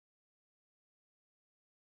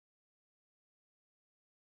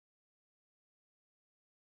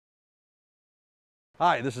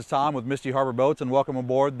Hi, this is Tom with Misty Harbor Boats, and welcome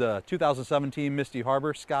aboard the 2017 Misty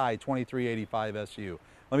Harbor Skye S-2385SU.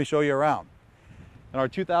 Let me show you around. In our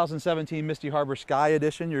 2017 Misty Harbor Skye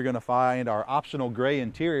edition, you're going to find our optional gray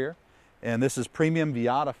interior, and this is premium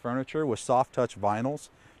Viata furniture with soft touch vinyls.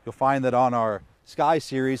 You'll find that on our Skye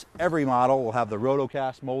series, every model will have the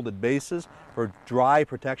rotocast molded bases for dry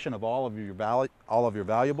protection of all of your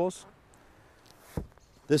valuables.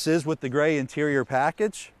 This is with the gray interior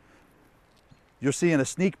package. You're seeing a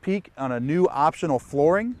sneak peek on a new optional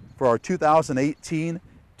flooring for our 2018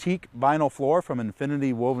 teak vinyl floor from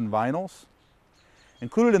Infinity Woven Vinyls.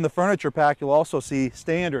 Included in the furniture pack, you'll also see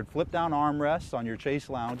standard flip-down armrests on your chase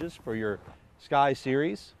lounges for your Skye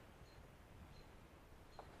series.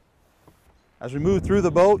 As we move through the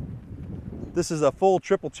boat, this is a full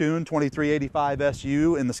triple tune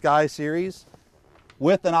 2385SU in the Skye series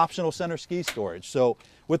with an optional center ski storage. So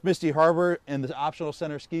with Misty Harbor and the optional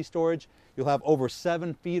center ski storage, you'll have over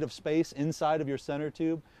 7 feet of space inside of your center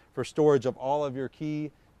tube for storage of all of your key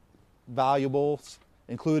valuables,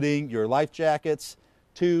 including your life jackets,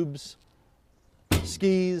 tubes,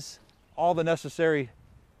 skis, all the necessary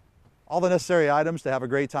items to have a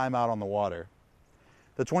great time out on the water.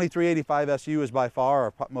 The 2385SU is by far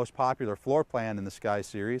our most popular floor plan in the Skye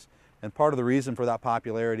series, and part of the reason for that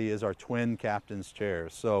popularity is our twin captain's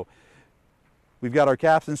chairs. So we've got our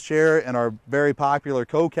captain's chair and our very popular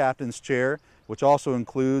co-captain's chair, which also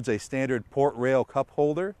includes a standard port rail cup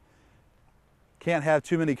holder. Can't have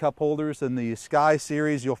too many cup holders in the Skye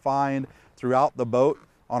series. You'll find throughout the boat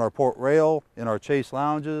on our port rail, in our chase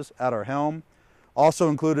lounges, at our helm. Also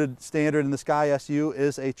included standard in the Skye SU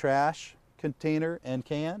is a trash container and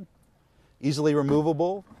can, easily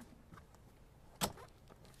removable.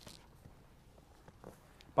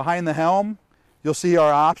 Behind the helm, you'll see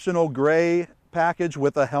our optional gray package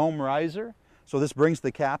with a helm riser. So this brings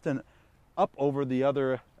the captain up over the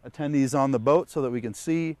other attendees on the boat so that we can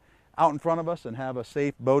see out in front of us and have a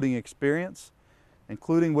safe boating experience.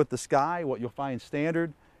 Including with the Skye, what you'll find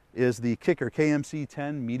standard is the Kicker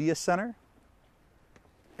KMC-10 Media Center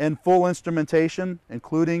and full instrumentation,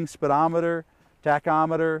 including speedometer,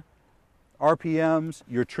 tachometer, RPMs.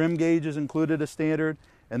 Your trim gauge is included as standard,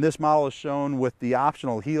 and this model is shown with the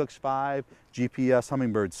optional Helix 5 GPS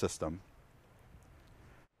Hummingbird system.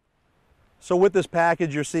 So with this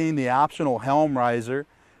package, you're seeing the optional helm riser.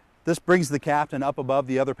 This brings the captain up above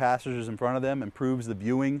the other passengers in front of them, improves the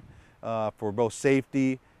viewing for both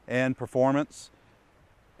safety and performance.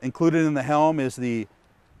 Included in the helm is the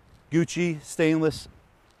Gucci stainless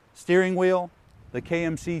steering wheel, the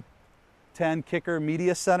KMC-10 Kicker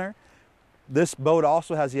Media Center. This boat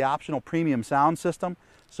also has the optional premium sound system.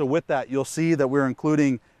 So with that, you'll see that we're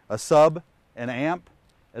including a sub, an amp,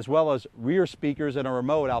 as well as rear speakers and a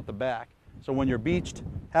remote out the back. So when you're beached,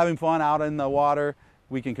 having fun out in the water,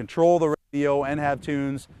 we can control the radio and have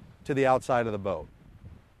tunes to the outside of the boat.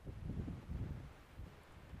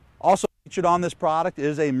 Also featured on this product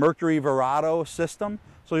is a Mercury Verado system.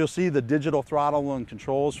 So you'll see the digital throttle and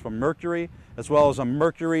controls from Mercury, as well as a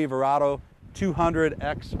Mercury Verado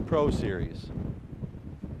 200X Pro Series.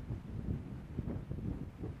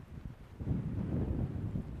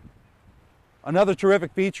 Another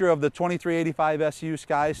terrific feature of the 2385SU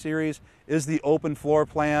Skye series is the open floor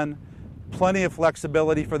plan. Plenty of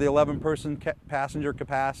flexibility for the 11-person passenger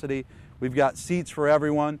capacity. We've got seats for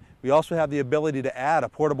everyone. We also have the ability to add a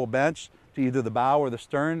portable bench to either the bow or the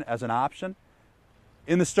stern as an option.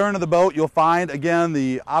 In the stern of the boat, you'll find, again,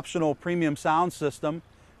 the optional premium sound system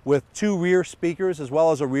with 2 rear speakers as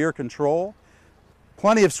well as a rear control.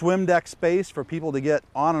 Plenty of swim deck space for people to get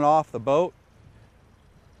on and off the boat.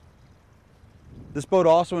 This boat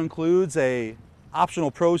also includes a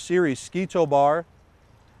optional Pro Series ski tow bar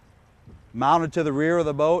mounted to the rear of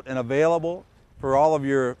the boat and available for all of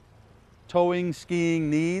your towing, skiing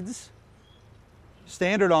needs.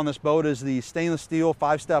 Standard on this boat is the stainless steel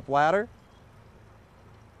 5-step ladder.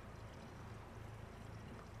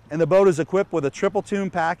 And the boat is equipped with a triple tune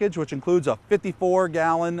package, which includes a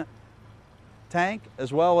 54-gallon tank,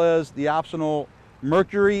 as well as the optional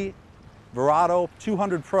Mercury Verado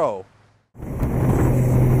 200 Pro